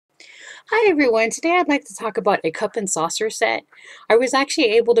Hi everyone, today I'd like to talk about a cup and saucer set. I was actually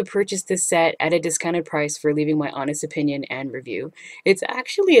able to purchase this set at a discounted price for leaving my honest opinion and review. It's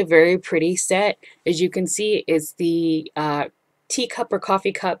actually a very pretty set. As you can see, it's the teacup or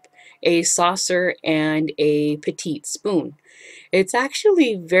coffee cup, a saucer, and a petite spoon. It's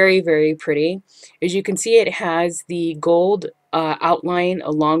actually very pretty. As you can see, it has the gold outline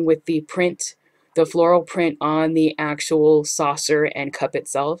along with the print, the floral print on the actual saucer and cup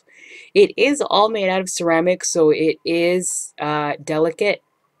itself. It is all made out of ceramic, so it is delicate.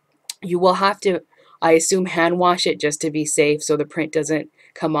 You will have to, I assume, hand wash it just to be safe so the print doesn't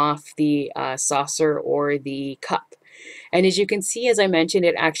come off the saucer or the cup. And as you can see, as I mentioned,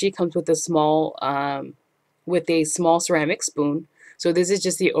 it actually comes with a small ceramic spoon. So this is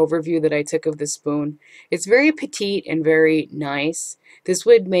just the overview that I took of the spoon. It's very petite and very nice. This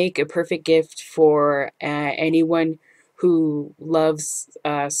would make a perfect gift for anyone who loves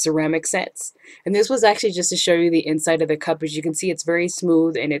ceramic sets. And this was actually just to show you the inside of the cup. As you can see, it's very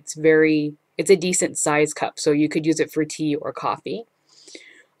smooth and it's a decent size cup. So you could use it for tea or coffee.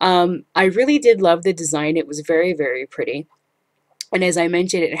 I really did love the design. It was very pretty. And as I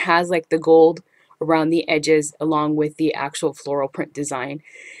mentioned, it has like the gold around the edges along with the actual floral print design.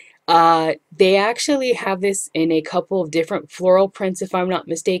 They actually have this in a couple of different floral prints, if I'm not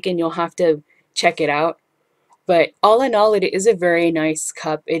mistaken. You'll have to check it out. But all in all, it is a very nice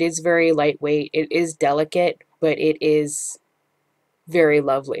cup. It is very lightweight. It is delicate, but it is very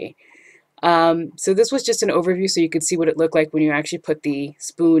lovely. So this was just an overview so you could see what it looked like when you actually put the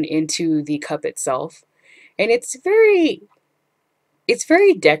spoon into the cup itself. And it's very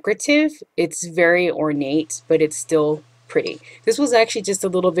decorative, it's very ornate, but it's still pretty. This was actually just a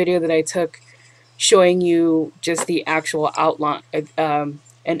little video that I took showing you just the actual outline,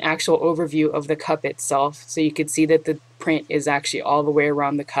 an actual overview of the cup itself, so you could see that the print is actually all the way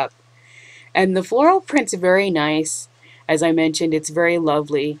around the cup. And the floral print's very nice. As I mentioned, it's very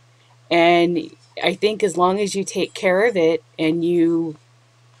lovely. And I think as long as you take care of it and you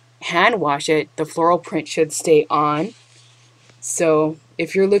hand wash it, the floral print should stay on. So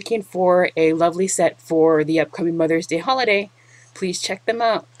if you're looking for a lovely set for the upcoming Mother's Day holiday, please check them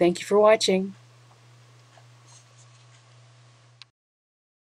out. Thank you for watching.